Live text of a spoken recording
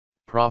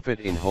Prophet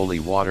in holy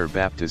water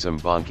baptism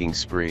bonking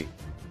spree.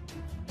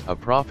 A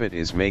prophet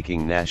is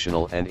making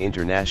national and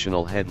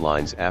international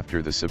headlines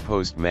after the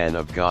supposed man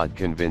of God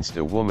convinced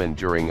a woman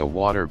during a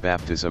water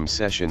baptism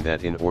session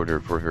that in order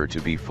for her to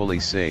be fully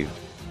saved,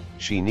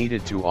 she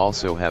needed to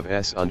also have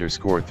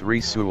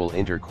S_3 sexual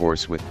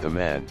intercourse with the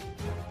man.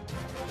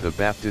 The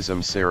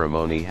baptism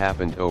ceremony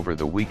happened over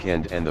the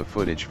weekend and the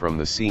footage from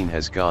the scene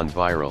has gone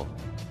viral.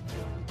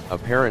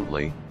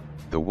 Apparently,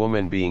 the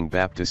woman being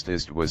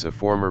baptized was a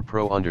former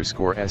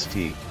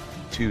pro_st,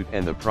 tute,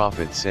 and the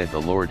prophet said the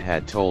Lord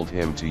had told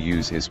him to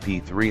use his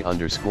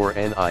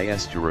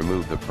P3_NIS to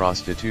remove the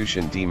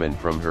prostitution demon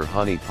from her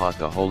honey pot.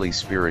 The Holy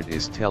Spirit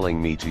is telling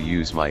me to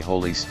use my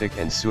holy stick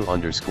and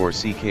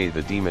su_ck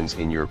the demons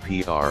in your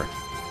PR_vat_pot_RTS.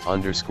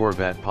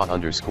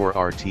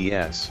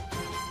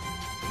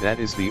 That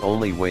is the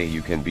only way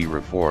you can be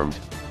reformed,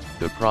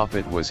 the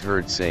prophet was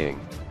heard saying.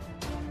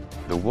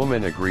 The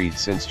woman agreed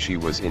since she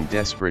was in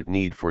desperate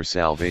need for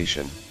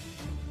salvation.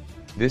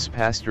 This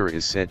pastor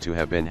is said to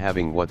have been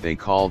having what they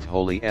called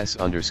holy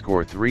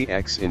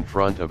S_3x in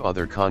front of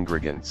other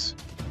congregants.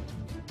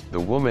 The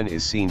woman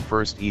is seen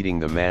first eating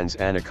the man's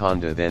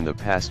anaconda, then the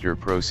pastor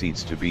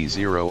proceeds to be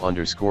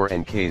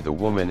 0_NK the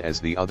woman as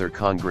the other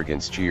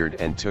congregants cheered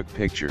and took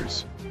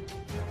pictures.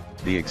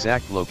 The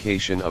exact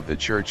location of the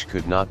church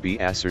could not be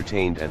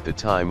ascertained at the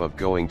time of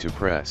going to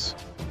press.